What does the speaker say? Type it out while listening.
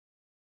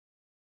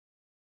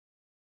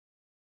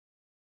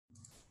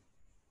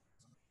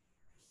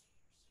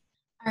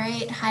All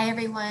right, hi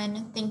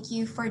everyone. Thank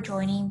you for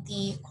joining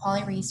the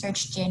Quali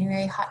Research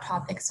January Hot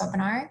Topics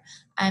webinar.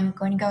 I'm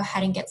going to go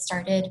ahead and get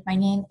started. My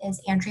name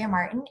is Andrea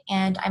Martin,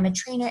 and I'm a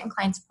trainer and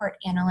client support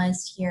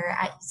analyst here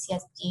at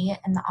UCSD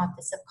in the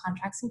Office of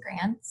Contracts and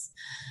Grants.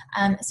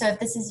 So if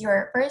this is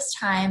your first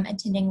time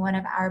attending one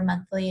of our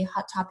monthly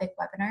Hot Topic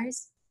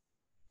webinars,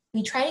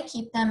 we try to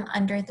keep them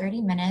under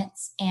 30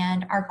 minutes,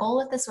 and our goal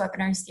with this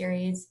webinar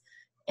series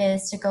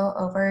is to go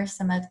over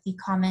some of the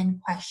common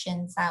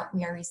questions that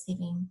we are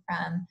receiving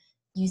from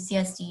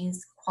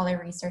UCSD's Quali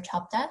Research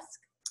Help Desk.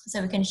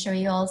 So we can show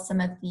you all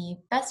some of the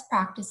best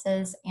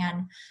practices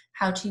and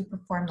how to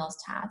perform those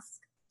tasks.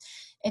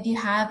 If you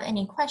have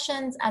any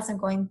questions as I'm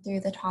going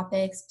through the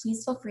topics,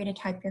 please feel free to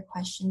type your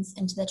questions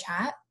into the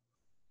chat.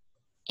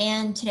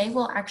 And today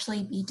we'll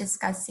actually be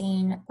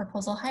discussing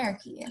proposal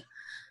hierarchy.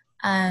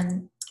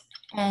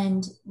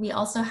 And we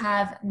also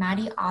have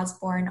Maddie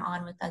Osborne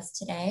on with us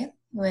today,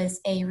 who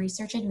is a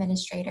research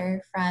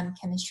administrator from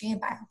chemistry and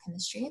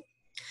biochemistry.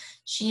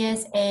 She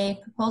is a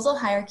proposal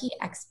hierarchy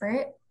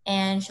expert,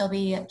 and she'll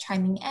be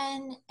chiming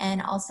in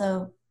and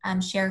also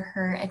share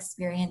her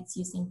experience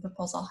using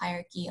proposal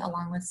hierarchy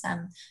along with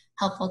some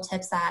helpful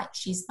tips that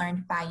she's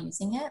learned by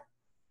using it.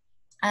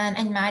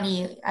 And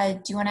Maddie,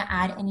 do you want to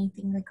add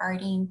anything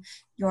regarding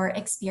your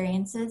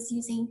experiences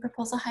using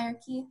proposal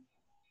hierarchy?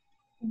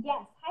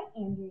 Yes, hi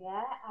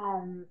Andrea.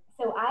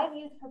 So I've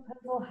used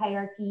proposal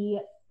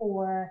hierarchy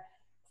for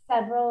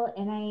several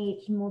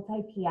NIH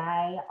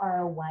multi-PI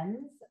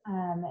R01s,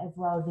 as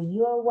well as a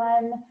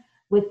UO1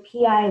 with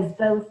PIs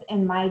both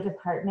in my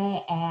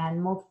department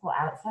and multiple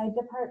outside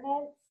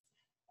departments.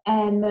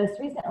 And most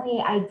recently,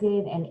 I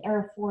did an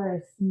Air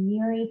Force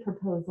MURI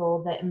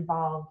proposal that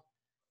involved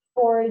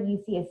 4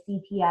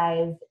 UCSD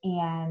PIs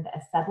and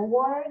a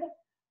sub-award.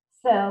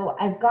 So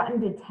I've gotten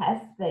to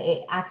test that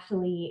it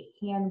actually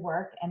can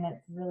work, and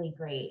it's really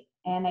great.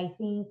 And I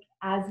think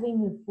as we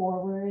move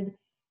forward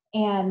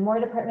and more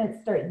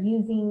departments start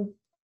using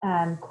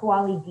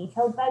Kuali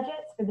detailed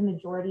budgets for the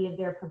majority of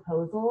their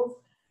proposals,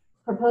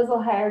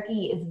 proposal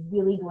hierarchy is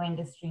really going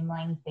to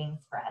streamline things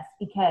for us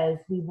because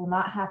we will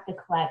not have to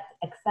collect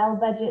Excel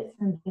budgets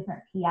from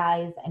different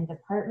PIs and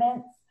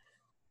departments.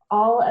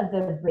 All of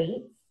the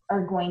rates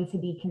are going to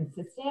be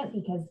consistent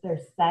because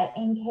they're set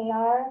in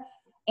KR.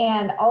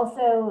 And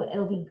also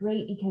it'll be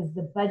great because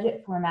the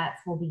budget formats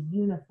will be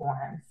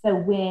uniform. So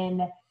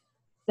when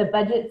the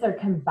budgets are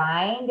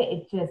combined,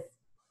 it just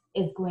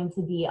is going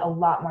to be a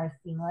lot more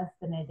seamless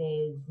than it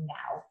is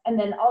now. And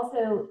then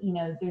also, you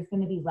know, there's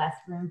going to be less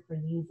room for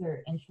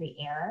user entry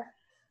error.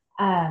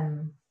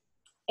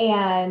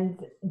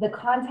 And the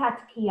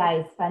contact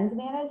PI's fund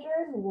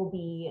manager, who will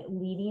be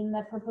leading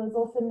the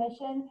proposal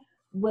submission,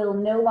 will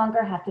no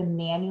longer have to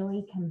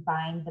manually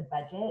combine the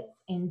budget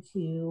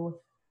into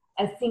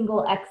a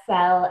single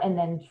Excel and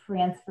then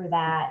transfer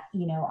that,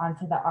 you know,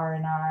 onto the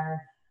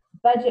R&R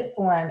budget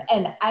form.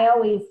 And I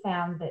always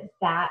found that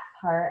that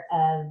part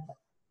of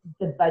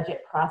the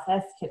budget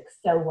process took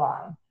so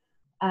long.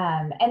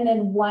 And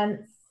then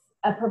once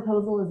a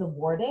proposal is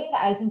awarded,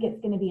 I think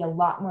it's going to be a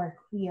lot more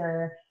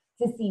clear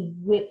to see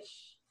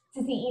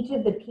each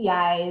of the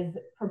PI's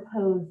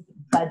proposed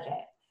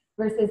budget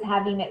versus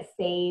having it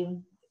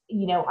saved,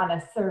 you know, on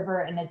a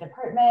server in a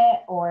department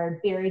or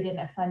buried in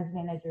a fund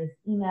manager's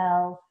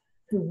email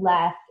who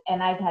left.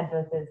 And I've had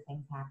both those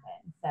things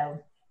happen.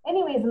 So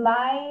anyways,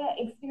 my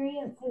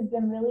experience has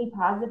been really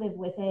positive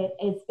with it.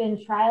 It's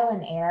been trial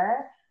and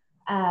error,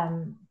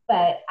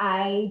 but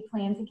I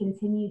plan to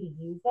continue to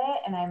use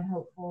it, and I'm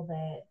hopeful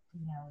that,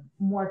 you know,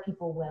 more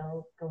people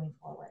will going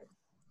forward.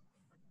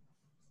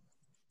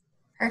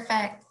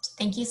 Perfect.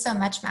 Thank you so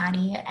much,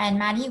 Maddie. And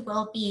Maddie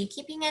will be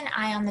keeping an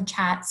eye on the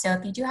chat. So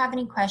if you do have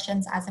any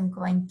questions as I'm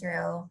going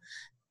through,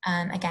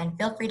 again,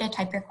 feel free to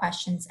type your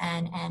questions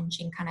in, and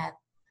she can kind of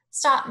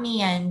stop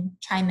me and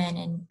chime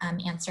in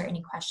and answer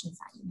any questions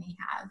that you may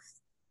have.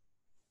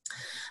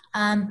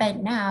 But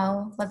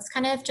now let's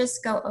kind of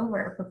just go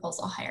over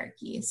proposal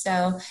hierarchy.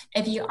 So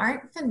if you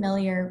aren't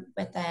familiar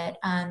with it,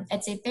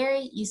 it's a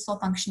very useful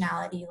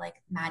functionality like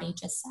Maddie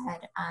just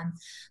said,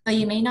 but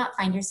you may not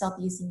find yourself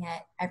using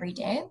it every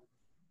day.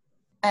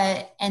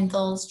 But in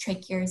those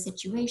trickier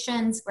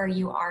situations where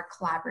you are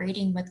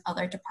collaborating with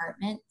other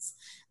departments,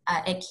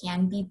 it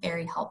can be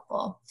very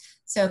helpful.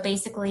 So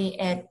basically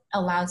it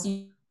allows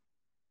you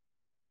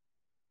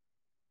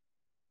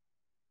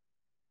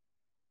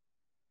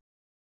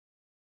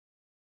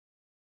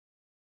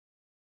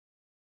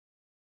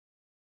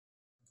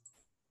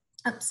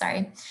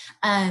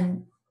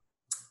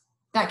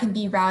that can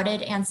be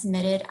routed and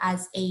submitted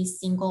as a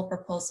single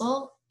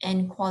proposal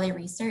in Quali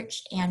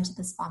Research and to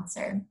the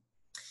sponsor.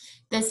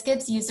 This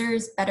gives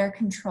users better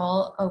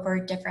control over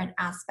different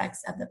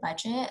aspects of the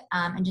budget,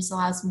 and just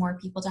allows more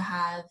people to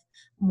have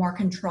more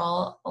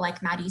control,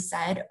 like Maddie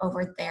said,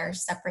 over their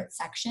separate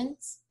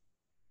sections.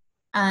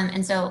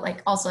 And so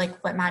also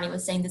like what Maddie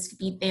was saying, this could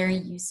be very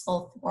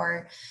useful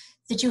for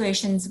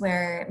situations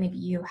where maybe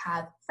you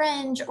have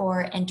fringe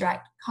or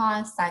indirect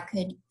costs that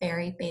could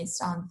vary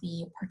based on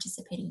the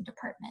participating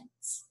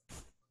departments.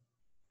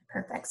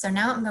 Perfect. So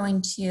now I'm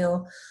going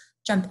to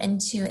jump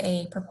into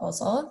a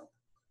proposal.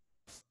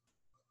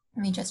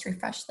 Let me just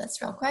refresh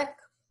this real quick.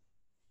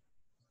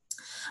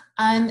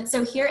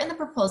 So here in the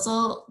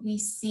proposal, we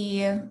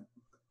see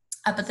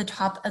up at the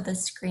top of the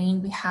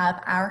screen, we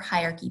have our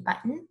hierarchy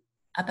button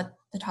up at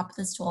the top of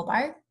this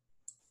toolbar.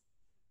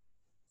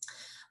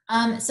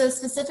 So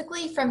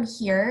specifically from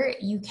here,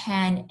 you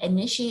can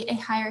initiate a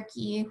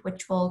hierarchy,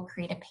 which will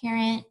create a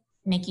parent,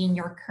 making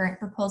your current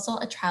proposal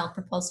a child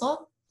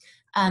proposal.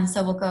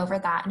 So we'll go over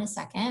that in a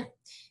second.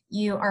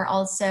 You are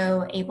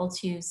also able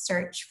to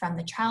search from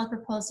the child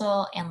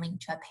proposal and link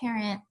to a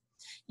parent.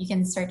 You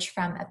can search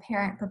from a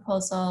parent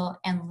proposal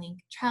and link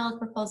child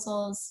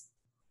proposals.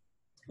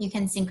 You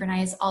can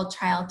synchronize all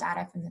child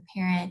data from the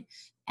parent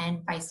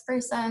and vice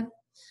versa.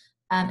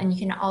 And you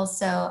can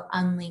also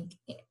unlink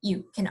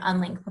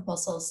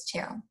proposals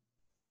too.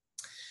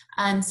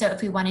 So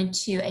if we wanted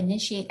to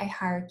initiate a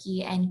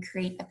hierarchy and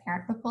create a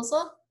parent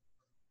proposal,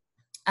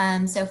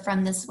 so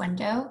from this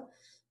window,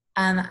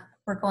 since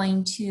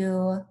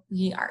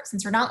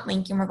we're not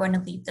linking, we're going to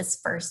leave this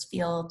first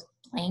field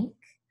blank,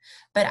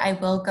 but I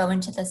will go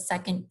into the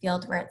second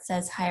field where it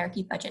says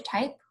hierarchy budget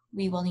type.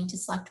 We will need to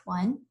select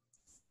one.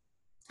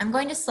 I'm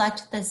going to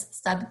select this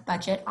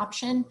sub-budget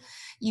option.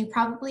 You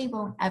probably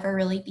won't ever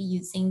really be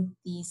using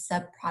the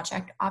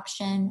sub-project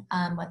option.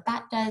 What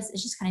that does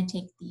is just kind of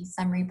take the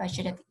summary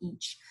budget of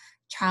each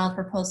child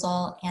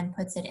proposal and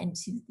puts it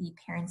into the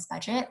parent's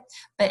budget,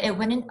 but it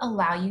wouldn't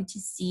allow you to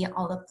see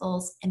all of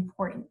those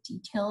important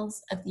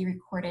details of the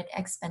recorded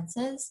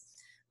expenses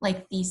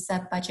like the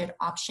sub-budget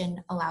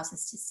option allows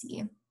us to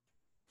see.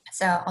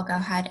 So I'll go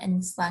ahead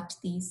and select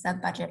the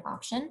sub-budget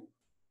option.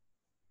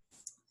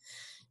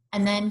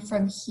 And then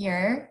from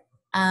here,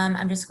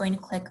 I'm just going to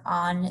click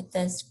on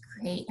this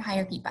Create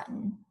Hierarchy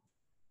button.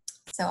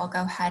 So I'll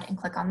go ahead and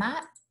click on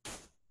that.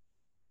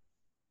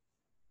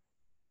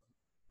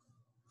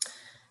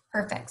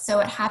 Perfect. So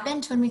what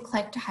happened when we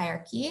clicked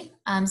Hierarchy?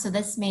 So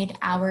this made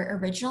our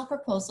original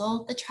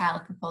proposal the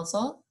child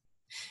proposal,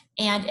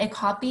 and it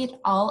copied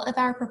all of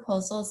our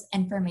proposal's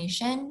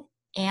information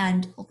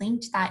and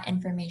linked that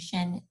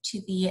information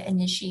to the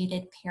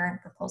initiated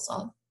parent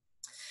proposal.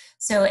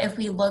 So if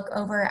we look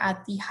over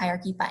at the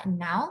hierarchy button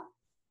now,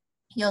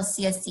 you'll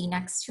see a C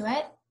next to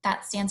it.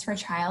 That stands for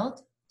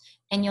child.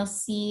 And you'll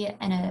see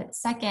in a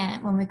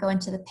second, when we go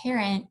into the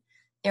parent,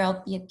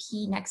 there'll be a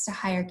P next to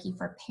hierarchy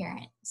for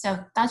parent.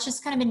 So that's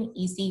just kind of an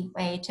easy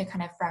way to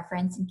kind of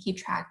reference and keep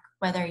track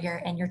whether you're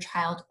in your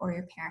child or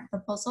your parent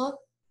proposal.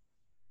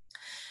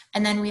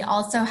 And then we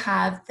also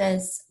have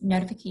this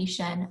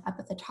notification up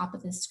at the top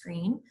of the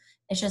screen.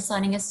 It's just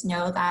letting us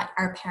know that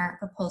our parent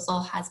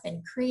proposal has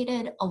been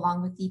created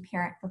along with the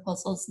parent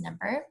proposal's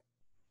number.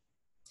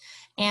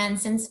 And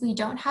since we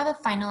don't have a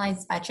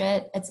finalized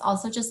budget, it's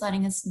also just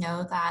letting us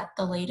know that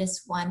the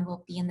latest one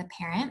will be in the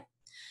parent,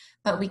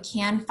 but we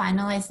can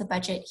finalize the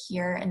budget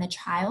here in the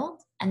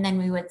child, and then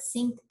we would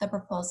sync the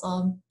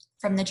proposal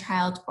from the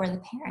child or the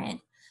parent.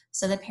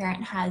 So the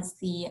parent has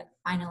the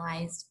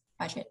finalized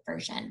budget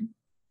version.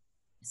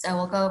 So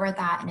we'll go over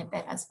that in a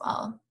bit as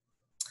well.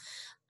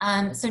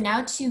 So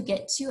now to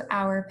get to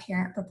our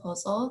parent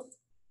proposal,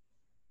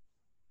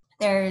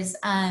 there's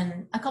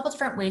a couple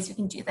different ways we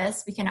can do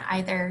this. We can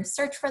either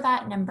search for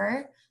that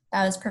number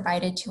that was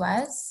provided to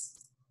us,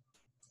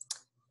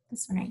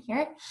 this one right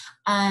here,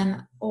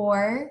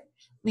 or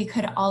we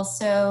could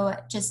also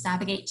just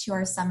navigate to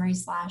our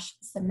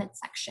summary/submit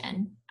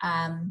section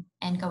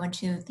and go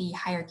into the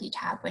hierarchy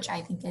tab, which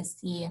I think is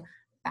the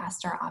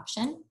faster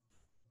option.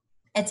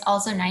 It's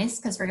also nice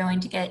because we're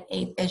going to get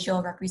a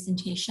visual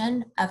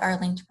representation of our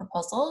linked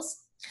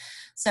proposals.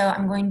 So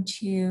I'm going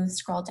to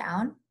scroll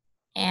down,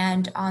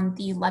 and on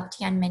the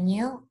left-hand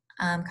menu,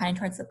 kind of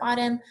towards the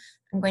bottom,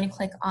 I'm going to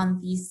click on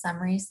the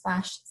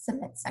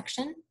summary/submit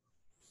section.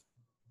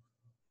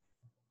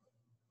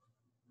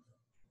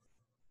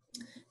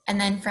 And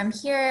then from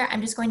here, I'm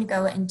just going to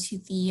go into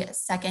the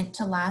second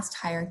to last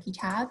hierarchy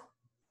tab.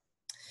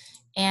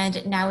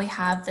 And now we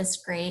have this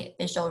great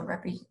visual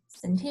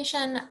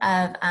representation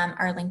of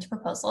our linked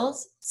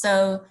proposals.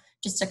 So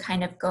just to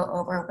kind of go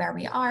over where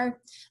we are,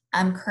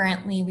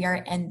 currently we are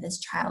in this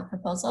child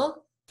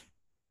proposal.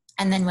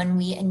 And then when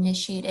we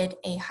initiated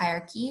a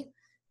hierarchy,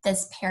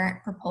 this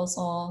parent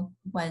proposal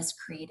was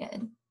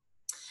created.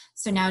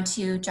 So now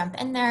to jump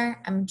in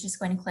there, I'm just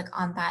going to click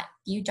on that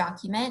view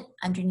document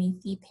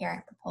underneath the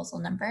parent proposal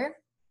number.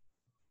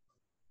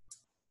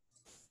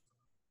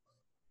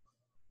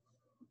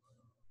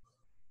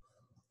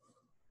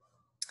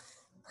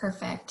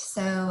 Perfect.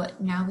 So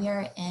now we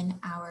are in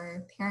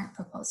our parent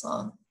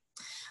proposal.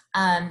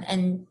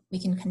 And we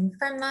can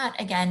confirm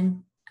that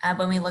again,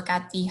 when we look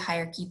at the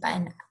hierarchy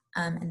button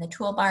in the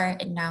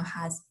toolbar, it now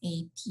has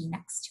a P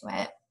next to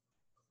it.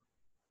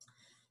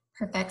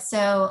 Perfect.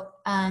 So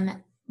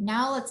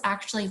now let's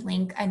actually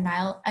link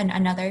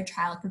another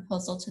child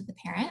proposal to the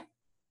parent.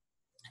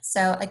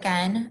 So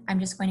again, I'm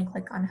just going to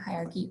click on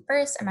hierarchy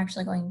first. I'm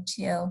actually going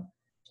to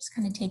just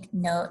kind of take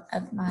note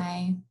of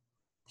my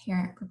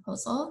parent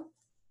proposal.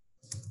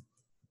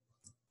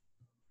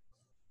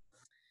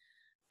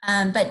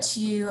 But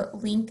to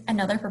link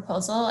another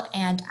proposal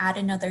and add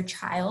another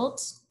child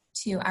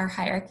to our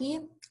hierarchy,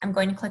 I'm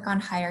going to click on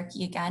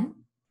hierarchy again.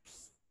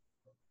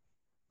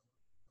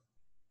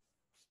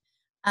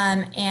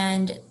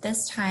 And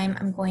this time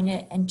I'm going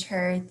to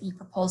enter the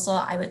proposal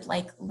I would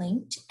like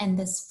linked in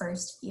this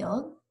first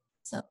field.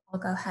 So I'll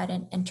go ahead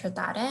and enter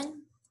that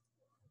in.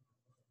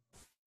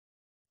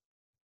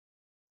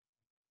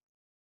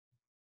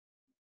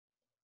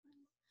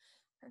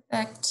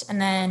 Perfect. And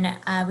then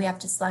we have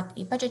to select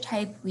a budget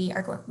type. We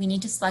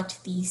need to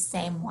select the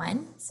same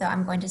one. So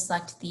I'm going to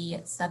select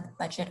the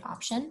sub-budget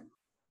option.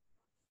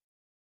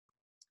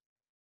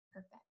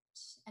 Perfect.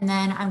 And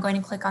then I'm going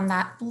to click on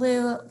that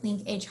blue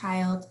link a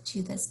child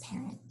to this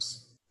parent.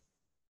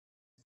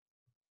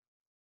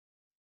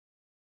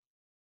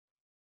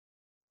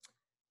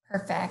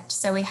 Perfect.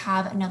 So we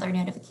have another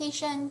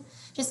notification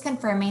just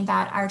confirming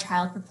that our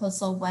child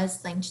proposal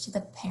was linked to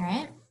the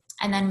parent.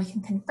 And then we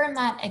can confirm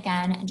that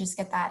again and just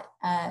get that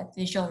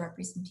visual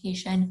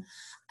representation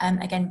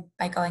again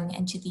by going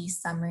into the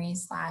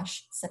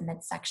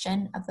summary/submit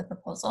section of the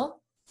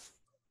proposal.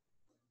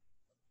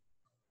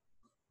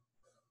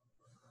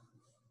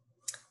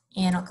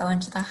 And I'll go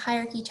into the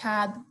hierarchy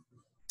tab.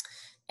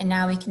 And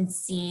now we can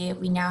see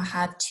we now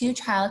have 2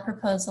 child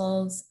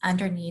proposals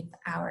underneath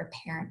our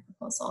parent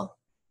proposal.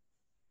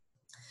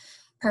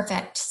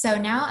 Perfect. So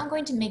now I'm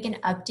going to make an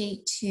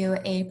update to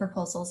a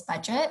proposal's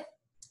budget,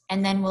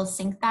 and then we'll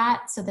sync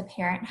that so the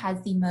parent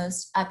has the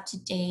most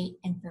up-to-date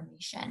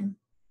information.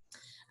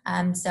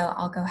 So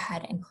I'll go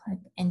ahead and click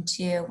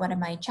into one of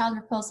my child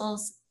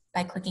proposals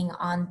by clicking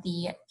on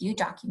the view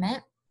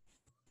document.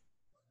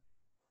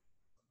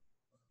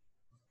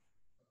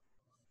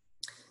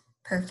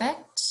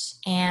 Perfect.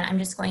 And I'm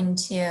just going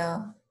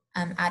to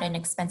add an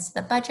expense to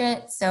the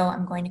budget. So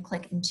I'm going to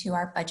click into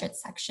our budget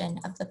section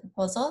of the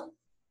proposal.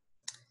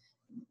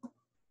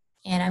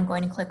 And I'm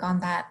going to click on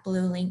that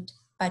blue linked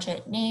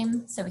budget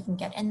name so we can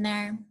get in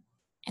there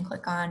and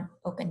click on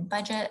open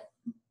budget.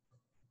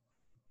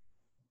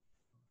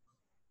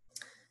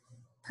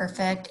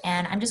 Perfect.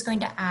 And I'm just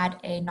going to add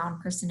a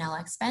non-personnel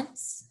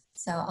expense.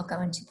 So I'll go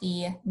into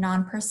the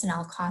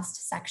non-personnel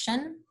cost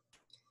section.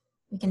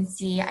 You can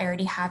see I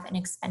already have an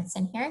expense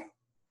in here.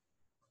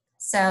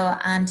 So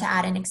to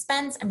add an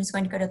expense, I'm just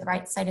going to go to the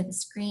right side of the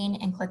screen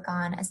and click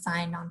on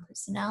assign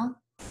non-personnel.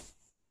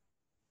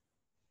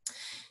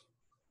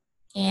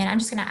 And I'm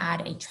just going to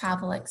add a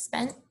travel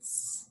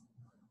expense.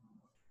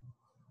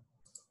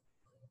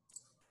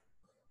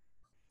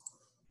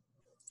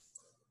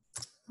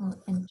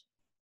 And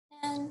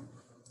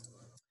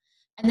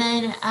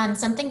then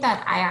something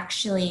that I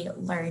actually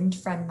learned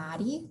from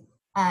Maddie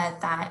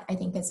that I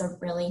think is a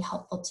really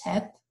helpful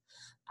tip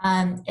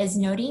is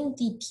noting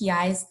the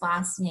PI's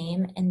last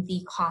name in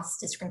the cost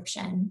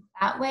description.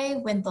 That way,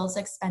 when those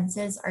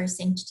expenses are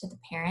synced to the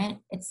parent,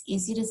 it's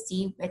easy to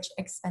see which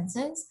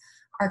expenses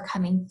are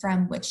coming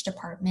from which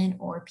department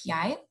or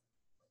PI.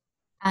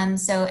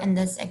 So in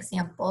this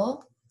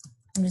example,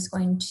 I'm just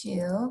going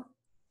to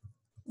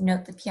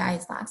note the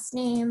PI's last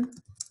name,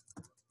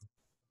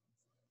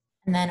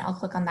 and then I'll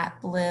click on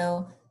that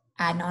blue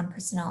add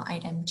non-personnel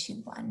item to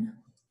 1.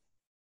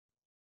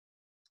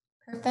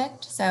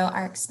 Perfect. So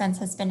our expense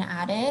has been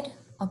added.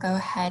 I'll go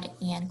ahead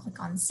and click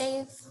on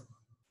save.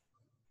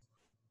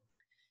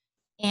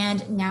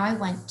 And now I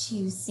want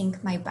to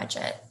sync my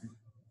budget.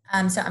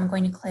 So I'm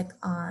going to click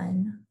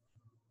on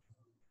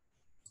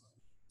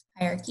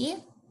hierarchy,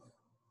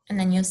 and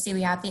then you'll see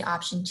we have the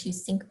option to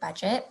sync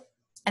budget.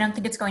 I don't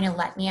think it's going to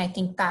let me. I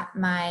think that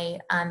my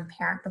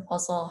parent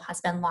proposal has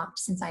been locked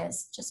since I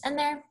was just in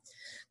there.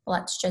 But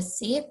let's just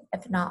see.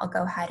 If not, I'll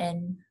go ahead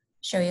and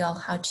show you all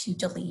how to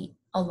delete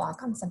a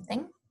lock on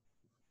something.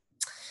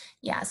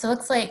 Yeah, so it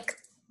looks like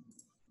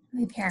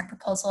my parent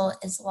proposal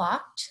is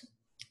locked.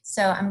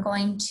 So I'm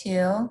going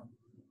to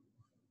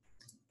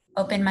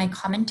open my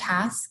common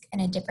task in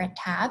a different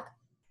tab.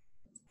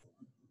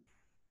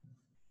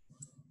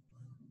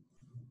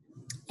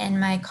 In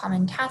my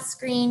common task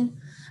screen,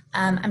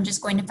 I'm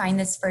just going to find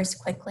this first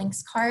quick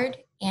links card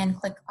and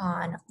click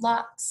on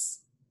locks.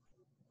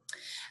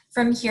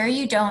 From here,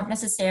 you don't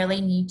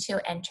necessarily need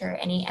to enter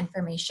any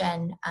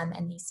information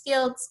in these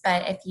fields,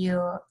 but if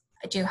you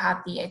do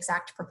have the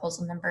exact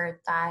proposal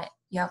number that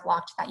you have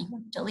locked that you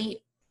want to delete,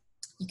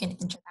 you can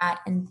enter that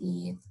in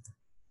the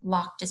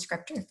lock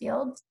descriptor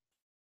field.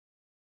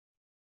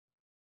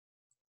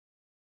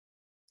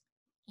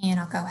 And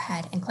I'll go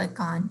ahead and click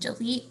on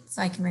delete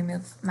so I can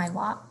remove my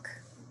lock.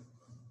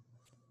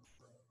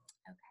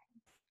 Okay,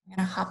 I'm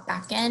gonna hop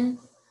back in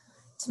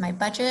to my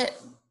budget.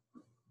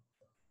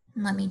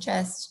 And let me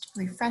just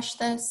refresh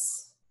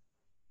this.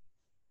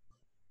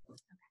 Okay.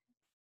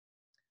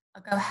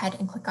 I'll go ahead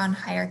and click on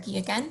hierarchy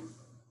again.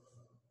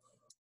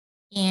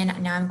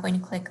 And now I'm going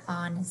to click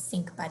on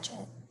sync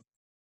budget.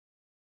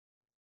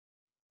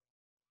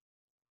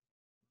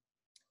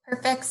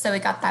 Perfect, so we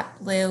got that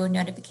blue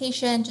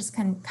notification, just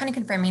kind of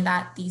confirming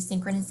that the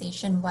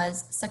synchronization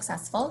was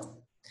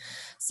successful.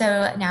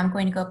 So now I'm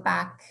going to go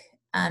back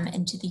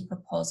into the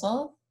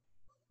proposal.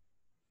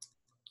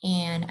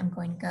 and I'm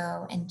going to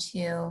go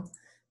into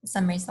the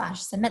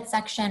summary/submit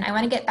section. I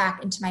want to get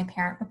back into my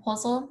parent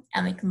proposal,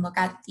 and we can look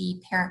at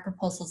the parent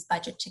proposal's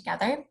budget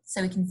together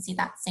so we can see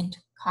that synced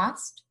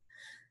cost.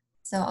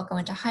 So I'll go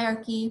into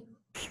hierarchy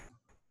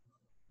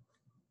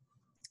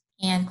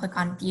and click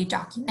on view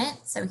document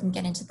so we can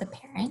get into the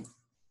parent.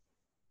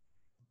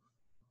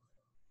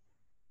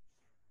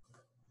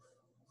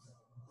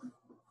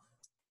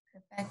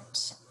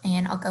 Perfect.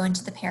 And I'll go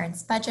into the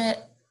parent's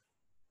budget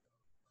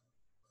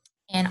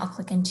and I'll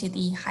click into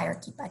the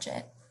hierarchy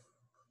budget.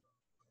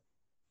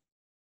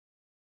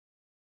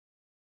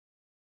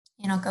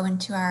 And I'll go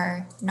into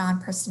our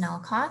non-personnel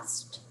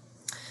cost.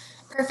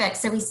 Perfect.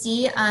 So we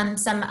see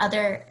some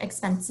other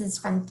expenses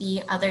from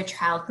the other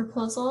child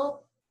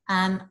proposal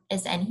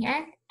is in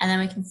here. And then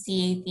we can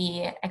see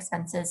the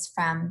expenses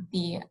from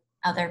the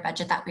other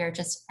budget that we are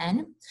just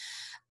in.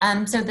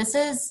 So this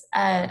is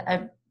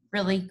a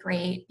really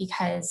great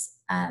because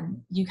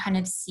you kind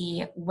of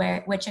see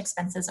which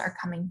expenses are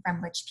coming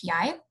from which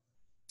PI.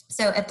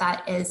 So if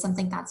that is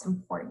something that's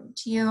important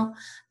to you,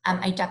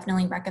 I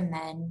definitely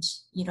recommend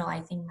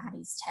utilizing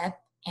Maddie's tip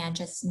and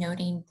just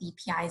noting the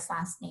PI's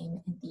last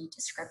name in the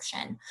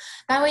description.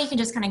 That way you can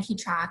just kind of keep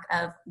track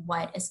of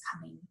what is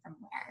coming from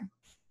where.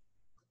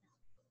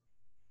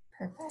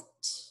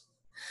 Perfect.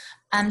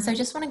 So I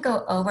just want to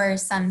go over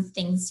some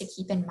things to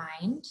keep in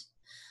mind.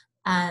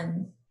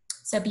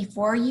 So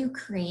before you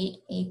create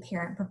a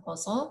parent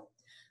proposal,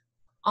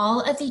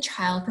 all of the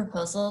child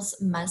proposals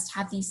must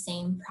have the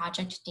same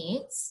project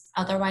dates,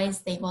 otherwise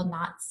they will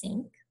not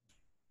sync.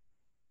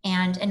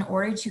 And in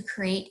order to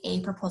create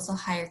a proposal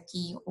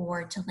hierarchy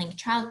or to link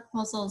child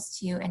proposals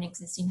to an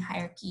existing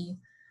hierarchy,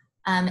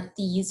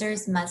 the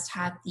users must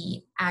have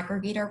the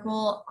aggregator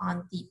role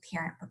on the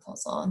parent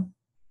proposal.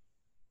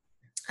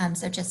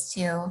 So just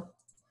to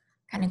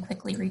kind of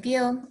quickly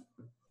review,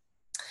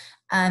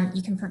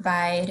 you can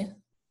provide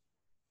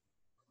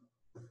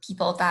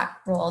people that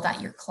role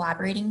that you're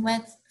collaborating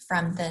with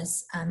from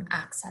this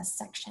access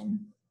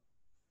section.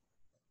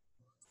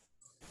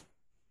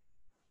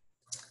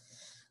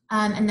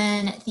 And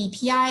then the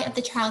PI of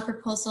the child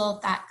proposal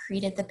that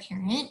created the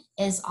parent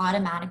is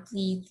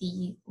automatically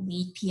the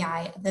lead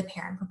PI of the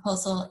parent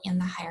proposal in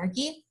the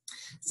hierarchy.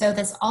 So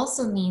this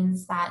also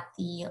means that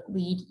the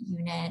lead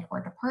unit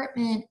or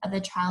department of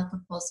the child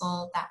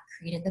proposal that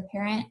created the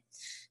parent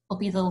will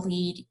be the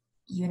lead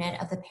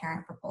unit of the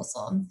parent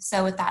proposal.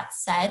 So with that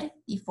said,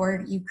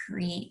 before you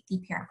create the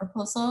parent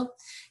proposal,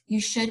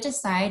 you should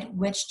decide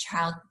which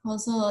child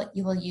proposal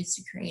you will use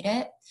to create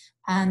it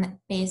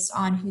based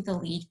on who the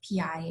lead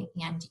PI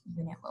and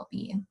unit will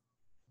be.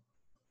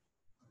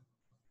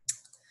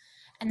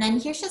 And then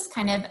here's just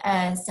kind of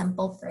a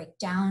simple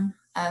breakdown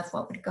of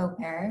what would go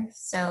where.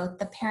 So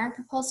the parent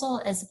proposal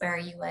is where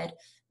you would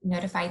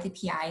notify the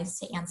PIs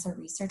to answer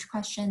research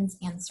questions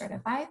and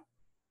certify.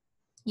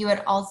 You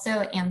would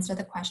also answer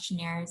the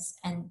questionnaires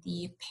in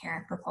the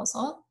parent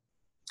proposal.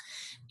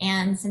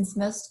 And since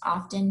most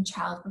often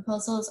child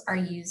proposals are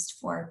used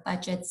for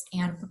budgets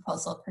and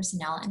proposal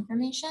personnel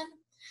information,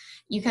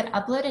 you could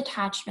upload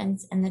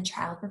attachments in the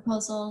child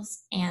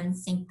proposals and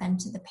sync them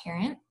to the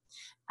parent.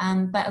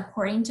 But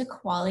according to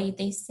Kuali,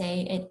 they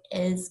say it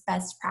is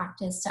best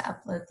practice to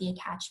upload the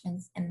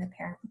attachments in the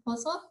parent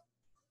proposal.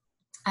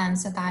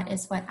 So that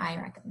is what I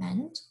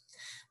recommend.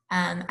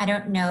 I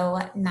don't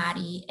know,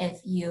 Maddie, if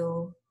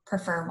you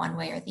prefer one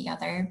way or the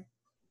other.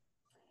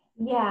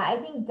 Yeah, I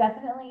think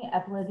definitely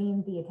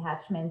uploading the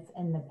attachments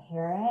in the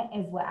parent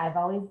is what I've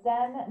always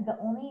done. The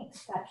only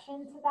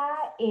exception to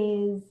that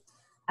is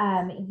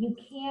you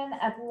can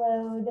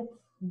upload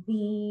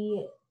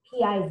the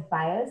PI's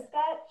bio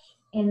sketch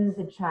in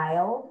the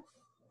child.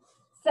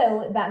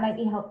 So that might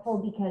be helpful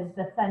because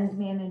the fund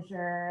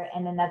manager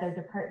and another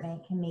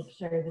department can make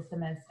sure that the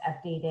most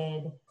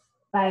updated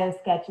bio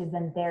sketch is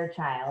in their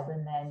child,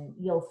 and then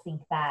you'll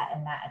sync that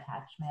and that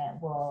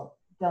attachment will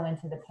go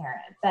into the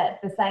parent. But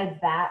besides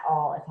that,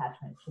 all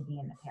attachments should be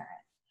in the parent.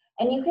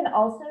 And you can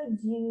also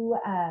do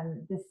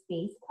the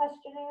space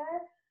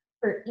questionnaire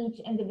for each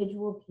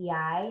individual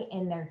PI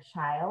in their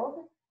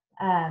child,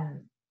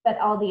 but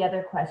all the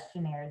other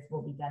questionnaires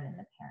will be done in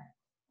the parent.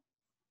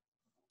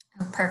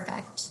 Oh,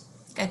 perfect.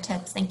 Good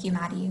tips. Thank you,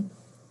 Maddie.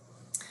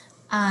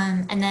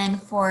 And then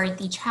for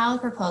the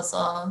child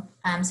proposal,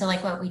 so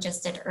like what we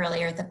just did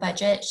earlier, the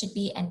budget should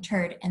be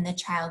entered in the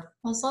child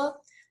proposal,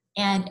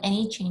 and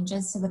any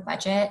changes to the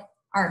budget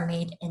are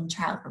made in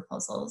child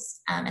proposals.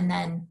 And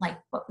then like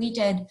what we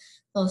did,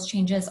 those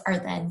changes are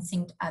then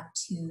synced up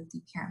to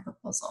the parent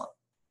proposal.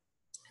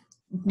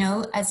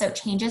 No, so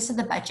changes to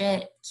the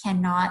budget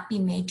cannot be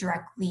made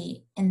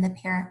directly in the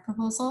parent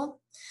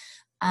proposal.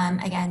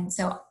 Again,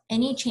 so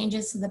any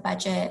changes to the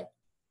budget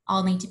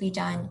all need to be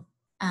done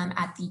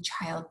at the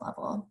child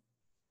level.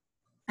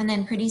 And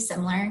then pretty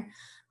similar,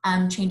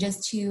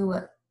 changes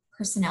to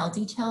personnel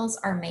details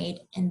are made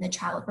in the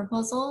child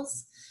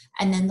proposals.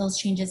 And then those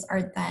changes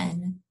are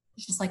then,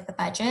 just like the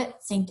budget,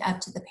 synced up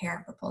to the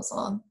parent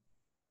proposal.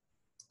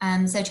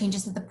 So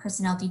changes to the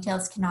personnel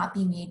details cannot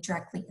be made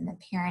directly in the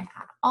parent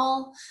at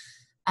all.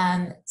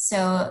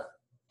 So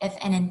if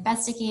an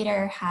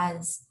investigator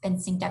has been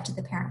synced up to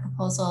the parent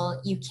proposal,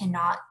 you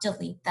cannot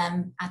delete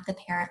them at the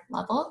parent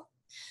level.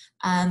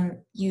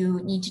 You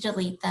need to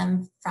delete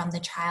them from the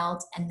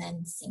child and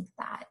then sync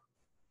that.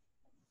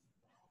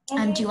 Do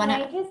Andrea, you can want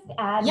I to? just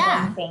add one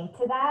Yeah, thing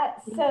to that?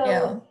 thank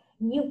So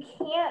you. you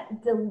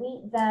can't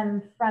delete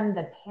them from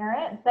the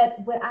parent, but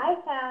what I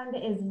found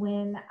is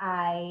when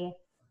I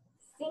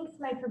synced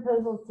my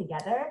proposals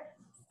together,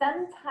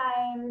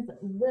 sometimes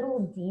little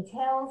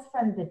details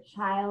from the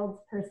child's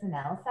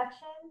personnel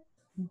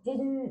section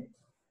didn't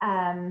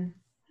um,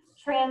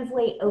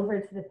 translate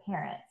over to the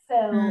parent.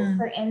 So,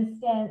 for Mm,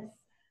 instance,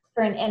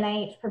 for an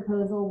NIH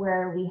proposal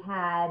where we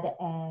had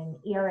an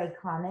ERA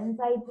Commons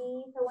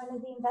ID for one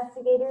of the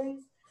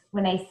investigators,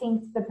 when I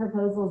synced the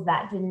proposals,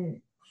 that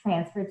didn't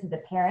transfer to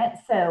the parent.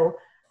 So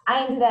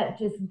I ended up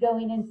just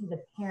going into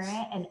the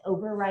parent and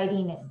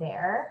overriding it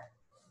there.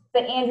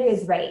 But Andrea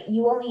is right.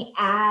 You only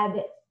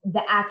add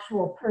the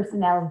actual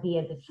personnel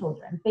via the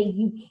children, but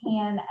you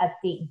can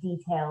update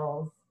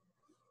details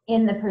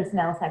in the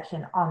personnel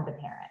section on the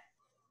parent.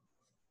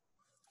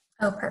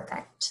 oh,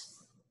 perfect.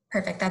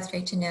 Perfect. That's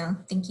great to know.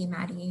 Thank you,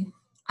 Maddie.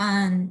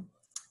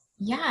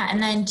 Yeah,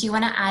 and then do you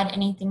want to add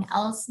anything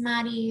else,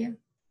 Maddie?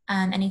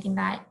 Anything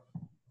that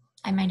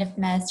I might have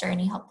missed or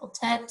any helpful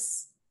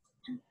tips?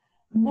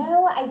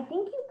 No, I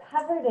think you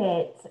covered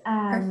it.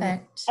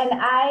 Perfect. And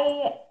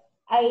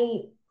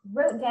I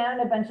wrote down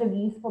a bunch of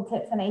useful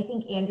tips, and I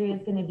think Andrea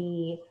is going to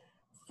be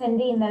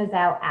sending those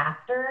out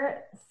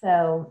after.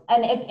 So,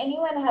 and if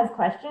anyone has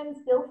questions,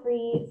 feel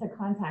free to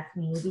contact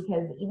me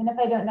because even if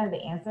I don't know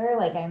the answer,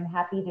 like I'm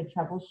happy to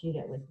troubleshoot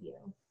it with you.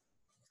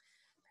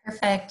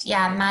 Perfect.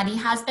 Yeah, Maddie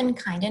has been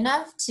kind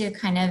enough to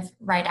kind of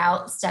write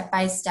out step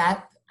by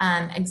step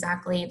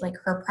exactly like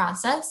her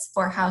process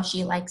for how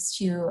she likes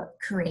to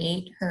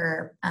create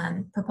her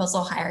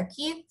proposal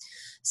hierarchy.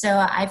 So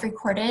I've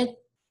recorded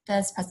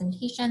this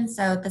presentation,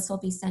 so this will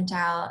be sent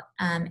out,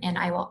 and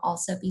I will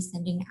also be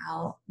sending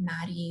out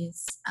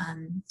Maddie's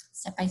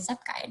step-by-step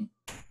guide.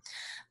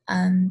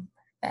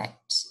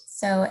 Perfect.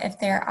 So if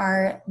there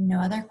are no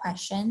other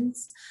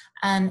questions,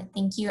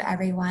 thank you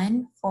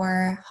everyone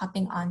for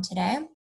hopping on today.